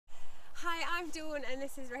Hi, I'm Dawn and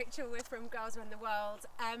this is Rachel. We're from Girls Run the World.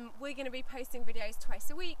 We're going to be posting videos twice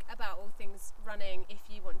a week about all things running. If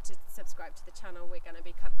you want to subscribe to the channel, we're going to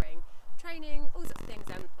be covering training, all sorts of things,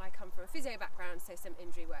 and I come from a physio background, so some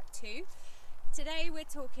injury work too. Today we're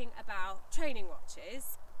talking about training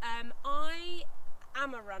watches. I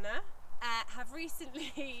am a runner, have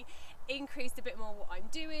recently increased a bit more what I'm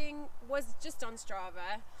doing, was just on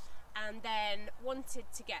Strava, and then wanted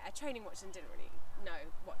to get a training watch and didn't really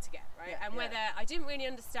know what to get, right? And whether I didn't really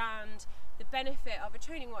understand the benefit of a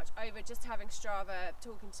training watch over just having Strava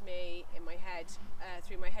talking to me in my head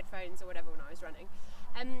through my headphones or whatever when I was running.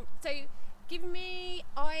 So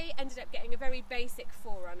I ended up getting a very basic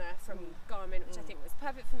Forerunner from Garmin, which I think was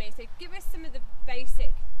perfect for me. So give us some of the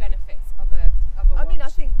basic benefits of a watch. I mean, I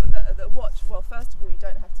think the watch, well, first of all, you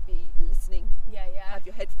don't have to be listening, have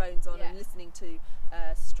your headphones on and listening to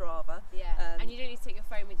Strava. And you don't need to take your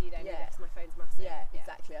phone with you then, because my phone's massive.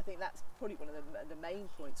 Exactly. I think that's probably one of the main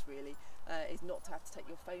points really, is not to have to take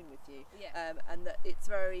your phone with you. And that it's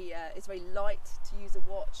very light to use a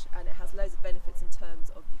watch, and it has loads of benefits in terms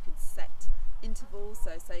of you can set intervals.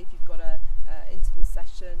 So say if you've got a interval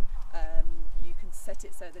session, you can set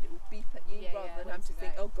it so that it will beep at you rather than having to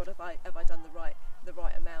think, oh God, have I done the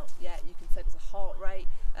right amount? You can set it as a heart rate,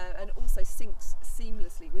 and it also syncs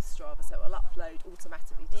seamlessly with Strava, so it'll upload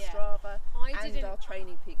automatically to Strava and our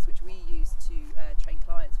training peaks, which we use to train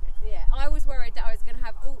clients with. I was worried that I was going to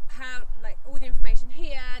have all the information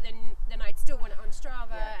here, then I'd still want it on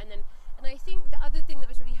Strava, and I think the other thing that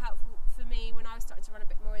was really helpful for me when I was starting to run a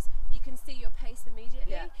bit more is you can see your pace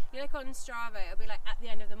immediately. You know, like on Strava, it'll be like at the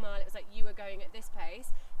end of the mile, it was like you were going at this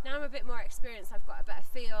pace. Now I'm a bit more experienced, I've got a better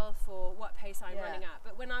feel for what pace I'm running at.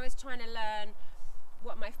 But when I was trying to learn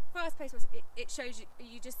what my first pace was, it shows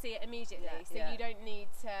you just see it immediately, so you don't need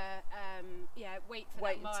to wait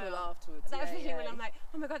that mile until afterwards. That feeling when I'm like,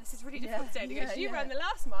 oh my god, this is really difficult. You ran the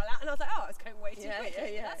last mile out, and I was like, oh, I was going way too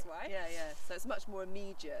quickly. That's why. So it's much more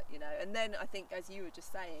immediate, you know. And then I think, as you were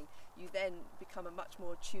just saying, you then become much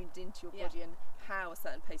more tuned into your body and how a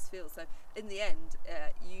certain pace feels. So in the end,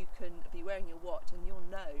 you can be wearing your watch and you'll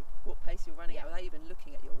know what pace you're running at without even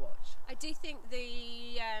looking at your watch. I do think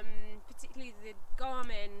particularly the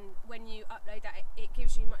Garmin, when you upload that, it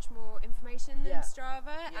gives you much more information than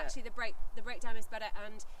Strava. Actually, the breakdown is better,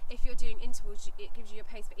 and if you're doing intervals, it gives you a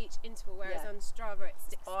pace for each interval, whereas on Strava it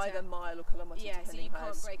sticks either mile or kilometre, depending so you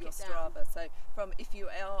can't break your it Strava. So if you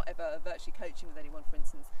are ever virtually coaching with anyone, for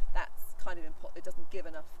instance, that's kind of important. It doesn't give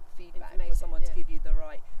enough feedback for someone to give you the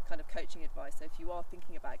right kind of coaching advice. So if you are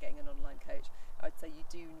thinking about getting an online coach, I'd say you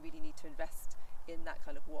do really need to invest in that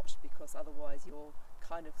kind of watch, because otherwise you're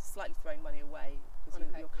kind of slightly throwing money away because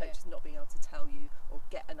your coach is not being able to tell you or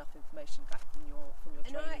get enough information back from your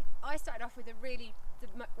training. I started off with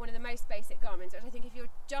one of the most basic Garmins, which I think if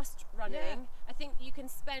you're just running, I think you can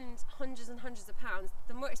spend hundreds and hundreds of pounds.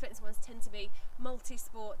 The more expensive ones tend to be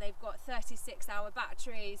multi-sport. They've got 36-hour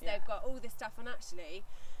batteries. They've got all this stuff, and actually,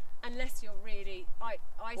 unless you're really, I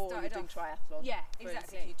started doing off triathlon.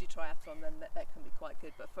 Exactly. If you do triathlon, then that can be quite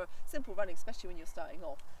good. But for simple running, especially when you're starting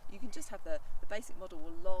off, you can just have the basic model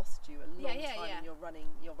will last you a long time in your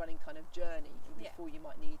running kind of journey, before you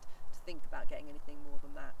might need to think about getting anything more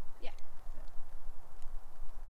than that.